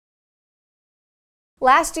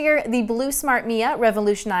Last year, the BlueSmart Mia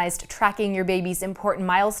revolutionized tracking your baby's important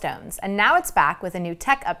milestones, and now it's back with a new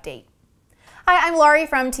tech update. Hi, I'm Laurie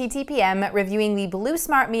from TTPM, reviewing the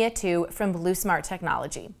BlueSmart mia2 from BlueSmart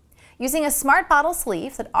Technology. Using a smart bottle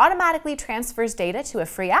sleeve that automatically transfers data to a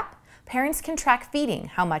free app, parents can track feeding,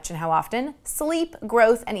 how much and how often, sleep,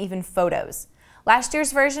 growth, and even photos. Last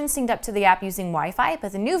year's version synced up to the app using Wi-Fi,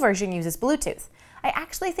 but the new version uses Bluetooth. I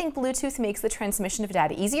actually think Bluetooth makes the transmission of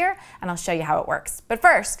data easier, and I'll show you how it works. But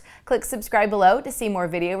first, click subscribe below to see more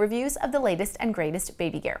video reviews of the latest and greatest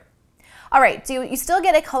baby gear. Alright, so you still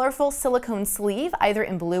get a colorful silicone sleeve, either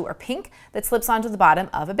in blue or pink, that slips onto the bottom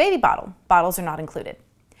of a baby bottle. Bottles are not included.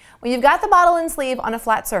 When you've got the bottle and sleeve on a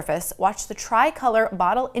flat surface, watch the tri-color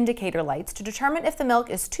bottle indicator lights to determine if the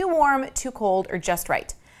milk is too warm, too cold, or just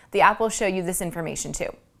right. The app will show you this information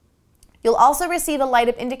too. You'll also receive a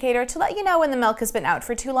light-up indicator to let you know when the milk has been out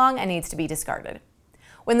for too long and needs to be discarded.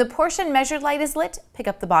 When the portion measured light is lit, pick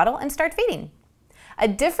up the bottle and start feeding. A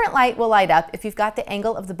different light will light up if you've got the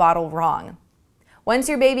angle of the bottle wrong. Once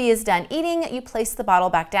your baby is done eating, you place the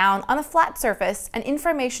bottle back down on a flat surface, and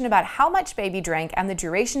information about how much baby drank and the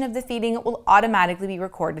duration of the feeding will automatically be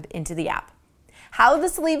recorded into the app. How the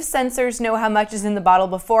sleeve sensors know how much is in the bottle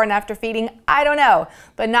before and after feeding, I don't know,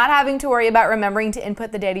 but not having to worry about remembering to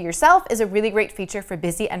input the data yourself is a really great feature for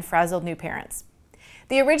busy and frazzled new parents.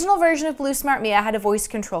 The original version of BlueSmart Mia had a voice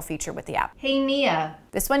control feature with the app. Hey Mia.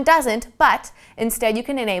 This one doesn't, but instead you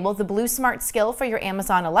can enable the BlueSmart skill for your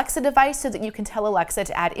Amazon Alexa device so that you can tell Alexa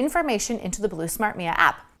to add information into the BlueSmart Mia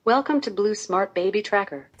app. Welcome to BlueSmart Baby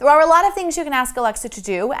Tracker. There are a lot of things you can ask Alexa to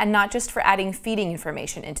do, and not just for adding feeding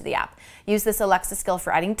information into the app. Use this Alexa skill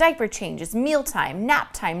for adding diaper changes, mealtime,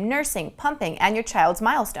 nap time, nursing, pumping, and your child's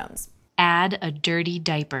milestones. Add a dirty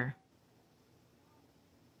diaper.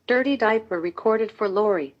 Dirty diaper recorded for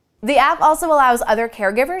Lori. The app also allows other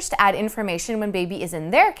caregivers to add information when baby is in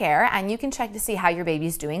their care, and you can check to see how your baby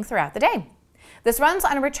is doing throughout the day. This runs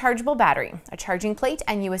on a rechargeable battery. A charging plate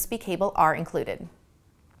and USB cable are included.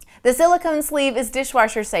 The silicone sleeve is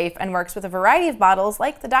dishwasher safe and works with a variety of bottles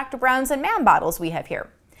like the Dr. Brown's and Man bottles we have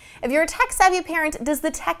here. If you're a tech-savvy parent, does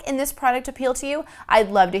the tech in this product appeal to you?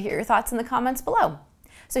 I'd love to hear your thoughts in the comments below.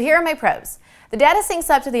 So here are my pros. The data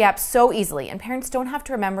syncs up to the app so easily, and parents don't have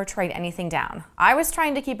to remember to write anything down. I was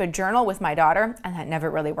trying to keep a journal with my daughter, and that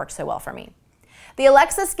never really worked so well for me. The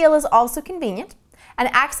Alexa skill is also convenient, and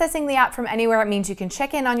accessing the app from anywhere means you can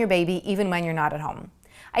check in on your baby even when you're not at home.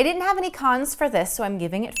 I didn't have any cons for this, so I'm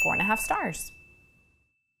giving it 4.5 stars.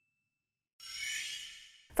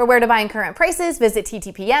 For where to buy and current prices, visit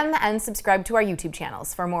TTPM and subscribe to our YouTube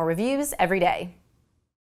channels for more reviews every day.